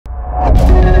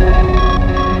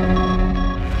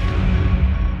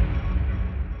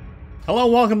Hello,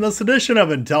 welcome to this edition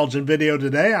of Intelligent Video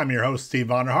Today. I'm your host, Steve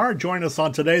Vonderhaar. Join us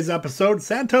on today's episode,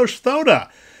 Santosh Thota,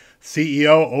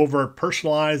 CEO over at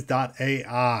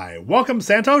PersonalizAI. Welcome,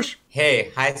 Santosh.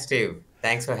 Hey, hi Steve.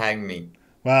 Thanks for having me.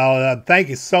 Well, thank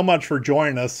you so much for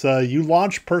joining us. You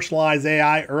launched Personalized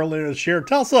AI earlier this year.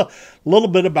 Tell us a little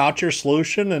bit about your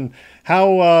solution and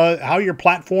how your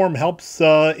platform helps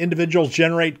individuals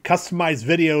generate customized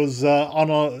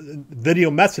videos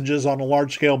video messages on a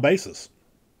large scale basis.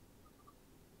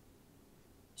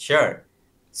 Sure.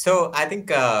 So I think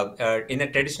in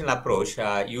a traditional approach,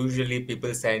 usually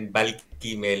people send bulk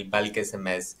email, bulk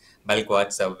SMS, bulk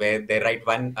WhatsApp, where they write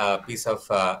one piece of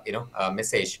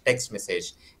message, text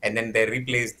message, and then they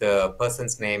replace the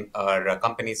person's name or a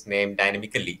company's name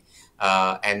dynamically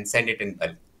and send it in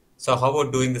bulk. So how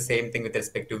about doing the same thing with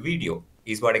respect to video?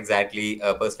 Is what exactly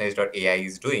personalized.ai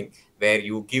is doing, where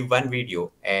you give one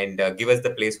video and give us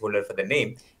the placeholder for the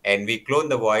name, and we clone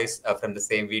the voice from the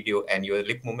same video and your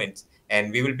lip movements,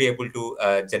 and we will be able to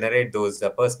generate those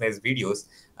personalized videos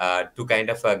to kind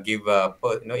of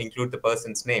include the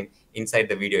person's name inside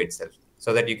the video itself,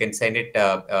 so that you can send it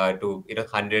to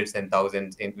hundreds and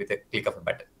thousands with a click of a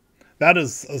button. That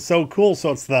is so cool. So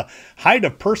it's the height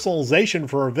of personalization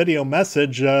for a video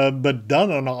message, but done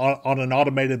on an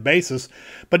automated basis.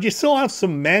 But you still have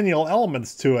some manual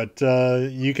elements to it.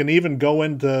 You can even go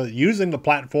into using the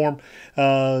platform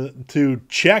to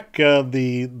check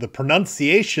the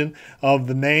pronunciation of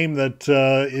the name that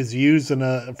is used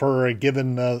for a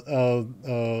given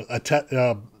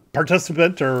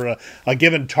participant or a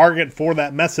given target for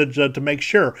that message to make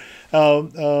sure. Tell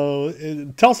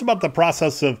us about the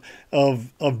process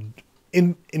of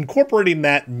incorporating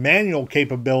that manual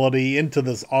capability into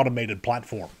this automated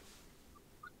platform.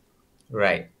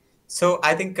 Right. So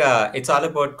I think it's all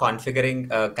about configuring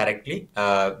correctly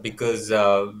because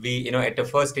at the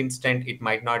first instant, it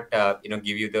might not,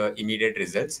 give you the immediate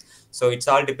results. So it's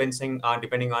all depending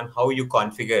on how you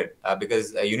configure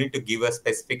because you need to give us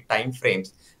specific time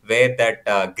frames where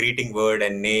that greeting word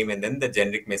and name and then the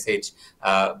generic message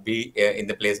be in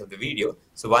the place of the video.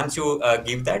 So once you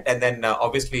give that, and then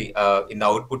obviously in the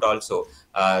output also,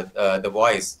 the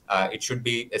voice, it should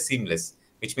be seamless,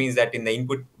 which means that in the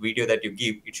input video that you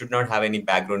give, it should not have any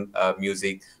background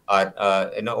music, or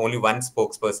only one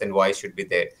spokesperson voice should be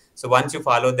there. So once you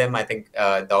follow them, I think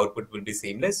the output will be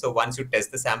seamless. So once you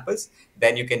test the samples,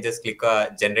 then you can just click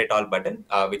a generate all button,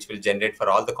 which will generate for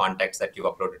all the contacts that you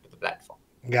uploaded to the platform.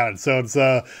 Got it. So it's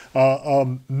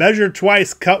a measure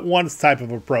twice, cut once type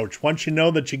of approach. Once you know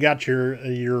that you got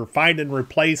your find and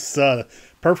replace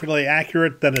perfectly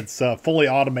accurate, then it's fully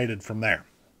automated from there.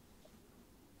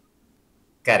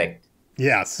 Correct.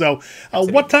 Yeah. So,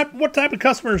 Absolutely. what type of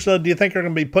customers do you think are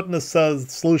going to be putting this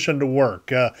solution to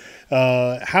work?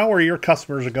 How are your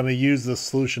customers going to use this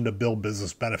solution to build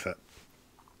business benefit?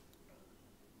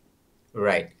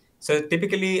 Right. So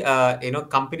typically,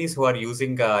 companies who are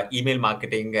using email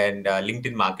marketing and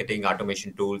LinkedIn marketing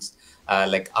automation tools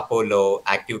like Apollo,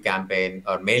 ActiveCampaign,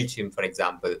 or Mailchimp, for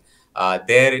example,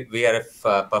 there we are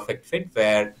a perfect fit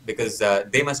where because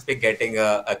they must be getting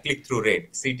a click-through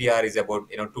rate. CTR is about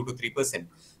 2 to 3%,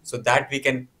 so that we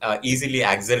can easily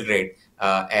accelerate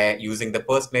using the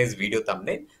personalized video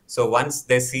thumbnail. So once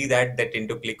they see that, they tend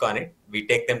to click on it. We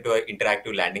take them to an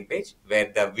interactive landing page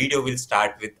where the video will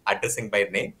start with addressing by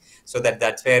name, so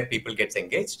that's where people gets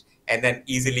engaged, and then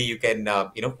easily you can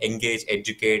engage,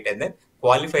 educate, and then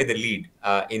qualify the lead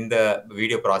in the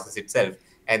video process itself,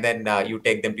 and then you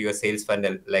take them to your sales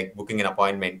funnel, like booking an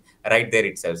appointment right there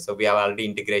itself. So we have already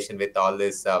integration with all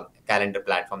these calendar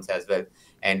platforms as well,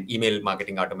 and email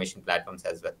marketing automation platforms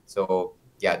as well. So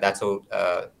yeah, that's how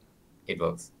it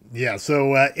works. Yeah,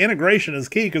 so integration is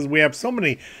key because we have so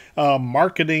many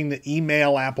marketing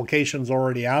email applications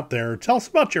already out there. Tell us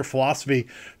about your philosophy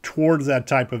towards that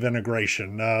type of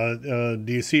integration.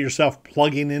 Do you see yourself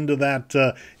plugging into that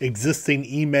existing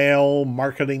email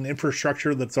marketing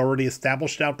infrastructure that's already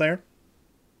established out there?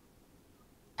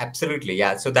 Absolutely,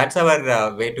 yeah. So that's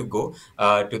our way to go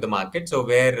to the market. So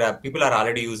where people are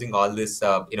already using all this,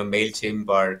 Mailchimp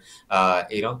or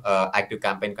Active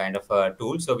Campaign kind of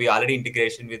tool. So we already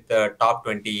integration with the top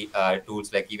 20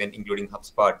 tools, like even including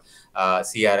HubSpot,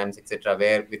 CRMs, etc.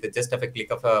 Where with just of a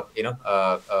click of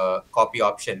a copy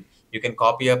option, you can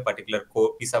copy a particular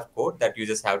piece of code that you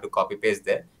just have to copy paste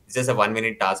there. It's just a 1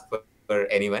 minute task for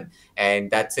anyone,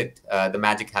 and that's it. The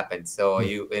magic happens. So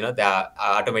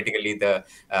automatically the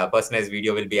personalized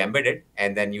video will be embedded,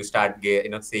 and then you start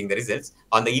seeing the results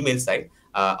on the email side.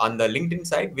 On the LinkedIn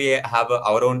side, we have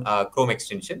our own Chrome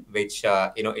extension, which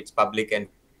it's public and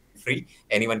free.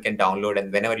 Anyone can download,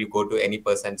 and whenever you go to any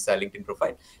person's LinkedIn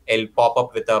profile, it'll pop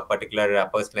up with a particular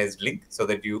personalized link, so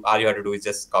that you all you have to do is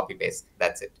just copy paste.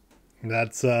 That's it.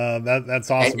 That's And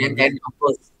awesome. and, and of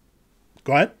course,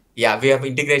 Go ahead. yeah, we have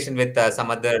integration with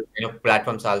some other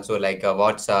platforms also, like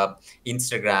WhatsApp,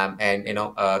 Instagram, and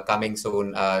coming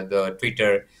soon the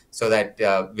Twitter, so that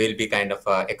we'll be kind of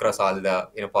across all the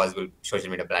possible social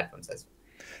media platforms as well.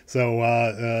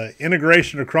 So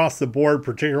integration across the board,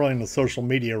 particularly in the social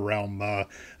media realm,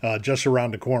 just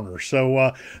around the corner.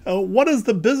 So what is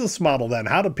the business model then?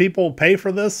 How do people pay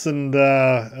for this, and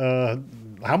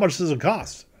how much does it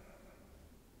cost?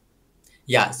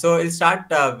 Yeah, so it'll start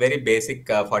very basic,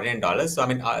 $49. So I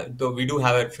mean, though we do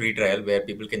have a free trial where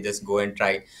people can just go and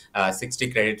try.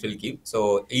 60 credits will give.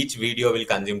 So each video will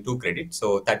consume 2 credits.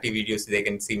 So 30 videos they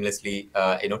can seamlessly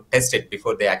test it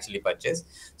before they actually purchase.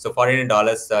 So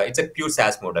 $49, it's a pure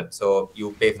SaaS model. So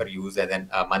you pay for use and then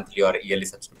a monthly or yearly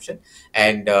subscription.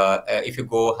 And if you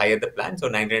go higher the plan, so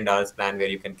 $99 plan where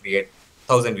you can create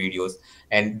 1,000 videos,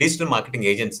 and digital marketing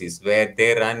agencies where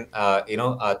they run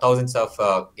thousands of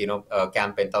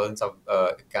campaign, thousands of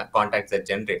contacts that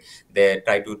generate, they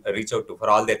try to reach out to for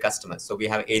all their customers. So we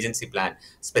have agency plan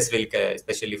specific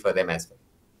especially for them as well.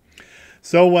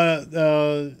 So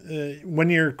when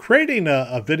you're creating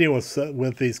a video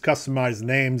with these customized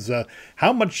names,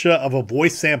 how much of a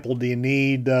voice sample do you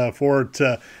need for it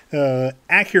to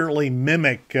accurately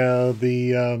mimic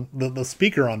the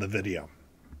speaker on the video?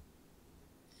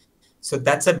 So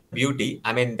that's a beauty.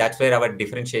 I mean, that's where our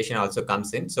differentiation also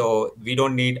comes in. So we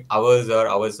don't need hours or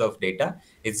hours of data.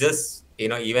 It's just,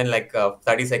 even like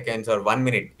 30 seconds or 1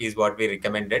 minute is what we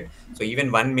recommended. So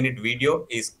even 1 minute video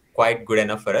is quite good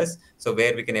enough for us. So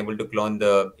where we can able to clone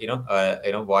the,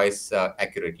 voice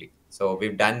accurately. So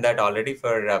we've done that already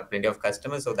for plenty of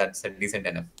customers. So that's a decent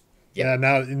enough. Yeah.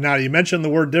 Yeah. Now you mentioned the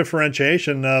word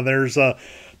differentiation. There's a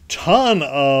ton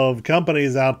of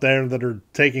companies out there that are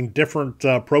taking different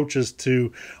approaches to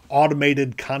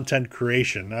automated content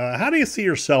creation. How do you see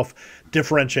yourself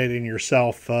differentiating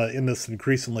yourself in this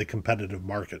increasingly competitive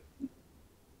market?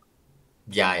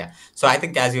 Yeah. So I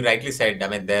think, as you rightly said, I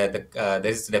mean,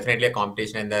 there's definitely a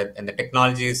competition, and the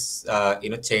technology is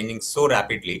changing so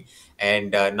rapidly.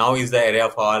 And now is the era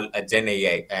of all Gen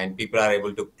AI, and people are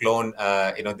able to clone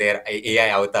their AI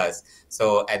avatars.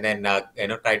 So and then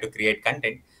try to create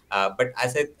content. But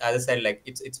as I said, like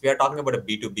it's we are talking about a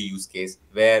B2B use case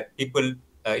where people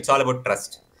it's all about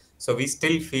trust. So we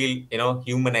still feel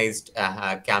humanized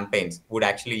campaigns would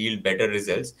actually yield better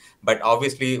results, but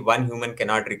obviously one human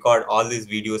cannot record all these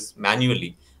videos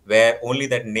manually, where only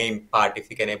that name part, if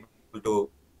you can able to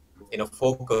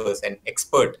focus and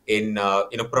expert in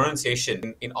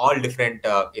pronunciation in all different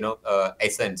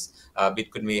accents,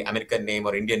 it could be American name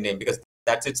or Indian name, because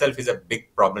that itself is a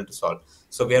big problem to solve.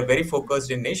 So we are very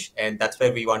focused in niche, and that's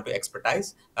where we want to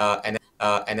expertise, and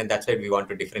then that's where we want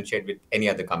to differentiate with any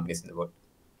other companies in the world.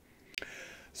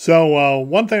 So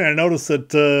one thing I noticed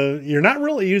that you're not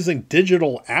really using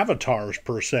digital avatars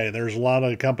per se. There's a lot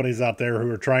of companies out there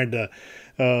who are trying to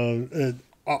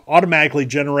automatically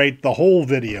generate the whole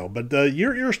video, but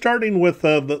you're starting with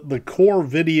the core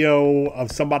video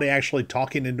of somebody actually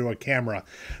talking into a camera.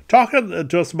 Talk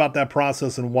to us about that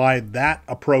process and why that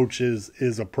approach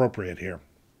is appropriate here.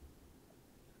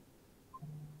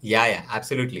 Yeah,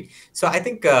 absolutely. So I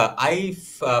think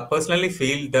personally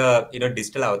feel the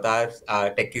digital avatar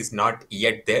tech is not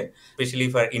yet there, especially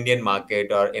for Indian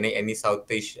market or any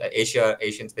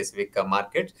Asian specific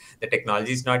market. The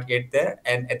technology is not yet there,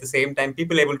 and at the same time,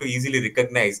 people able to easily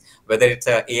recognize whether it's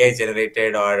AI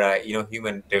generated or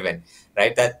human driven,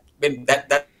 right?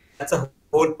 That's a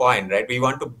whole point, right? We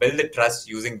want to build the trust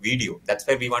using video. That's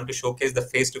where we want to showcase the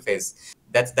face to face.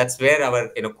 That's where our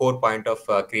core point of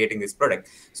creating this product.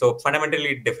 So fundamentally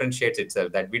it differentiates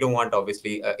itself, that we don't want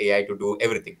obviously AI to do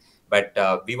everything, but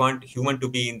we want human to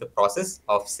be in the process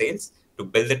of sales, to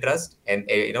build the trust and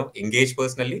engage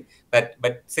personally. But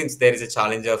since there is a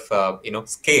challenge of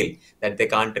scale, that they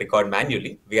can't record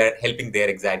manually, we are helping there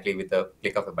exactly with a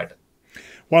click of a button.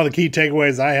 One of the key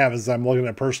takeaways I have as I'm looking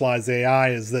at personalized AI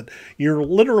is that you're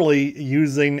literally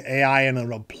using AI in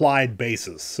an applied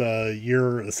basis.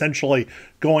 You're essentially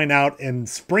going out and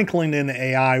sprinkling in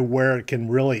AI where it can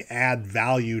really add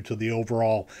value to the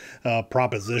overall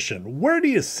proposition. Where do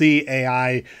you see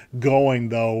AI going,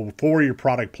 though, for your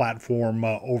product platform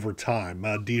over time?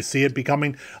 Do you see it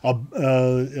becoming a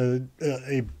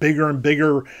bigger and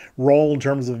bigger role in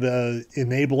terms of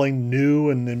enabling new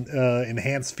and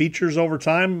enhanced features over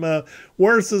time?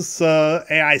 Where's this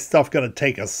AI stuff going to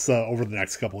take us over the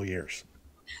next couple of years?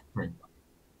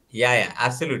 Yeah,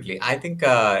 absolutely. I think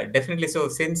definitely. So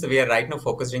since we are right now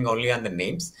focusing only on the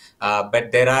names,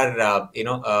 but there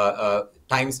are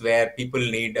times where people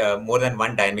need more than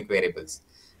one dynamic variables,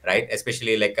 right?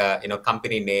 Especially like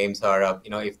company names, or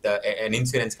if an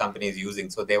insurance company is using,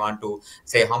 so they want to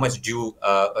say how much due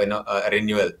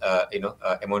renewal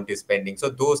amount is spending. So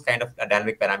those kind of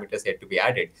dynamic parameters had to be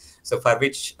added. So for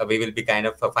which we will be kind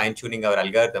of fine tuning our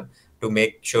algorithm to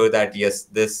make sure that yes,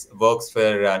 this works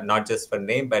for not just for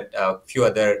name but few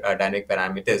other dynamic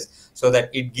parameters, so that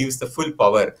it gives the full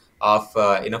power of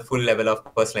full level of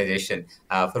personalization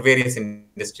for various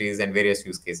industries and various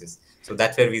use cases. So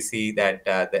that's where we see that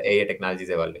the AI technology is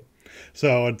evolving.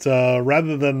 So it's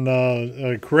rather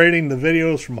than creating the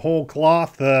videos from whole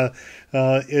cloth,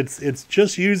 it's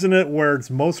just using it where it's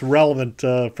most relevant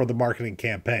for the marketing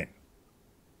campaign.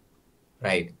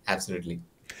 Right, absolutely.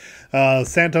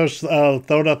 Santosh,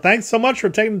 Thota, thanks so much for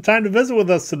taking the time to visit with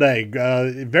us today.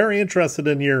 Very interested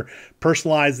in your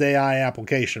personalized AI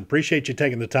application. Appreciate you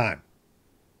taking the time.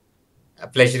 A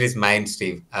pleasure is mine,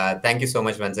 Steve. Thank you so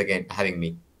much once again for having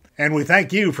me. And we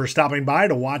thank you for stopping by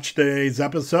to watch today's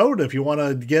episode. If you want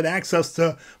to get access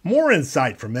to more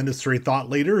insight from industry thought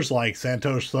leaders like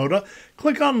Santosh Thota,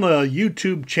 click on the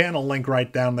YouTube channel link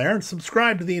right down there and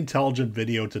subscribe to the Intelligent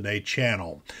Video Today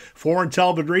channel. For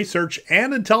Intelligent Research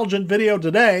and Intelligent Video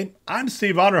Today, I'm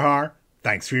Steve Underhar.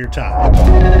 Thanks for your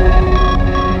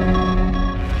time.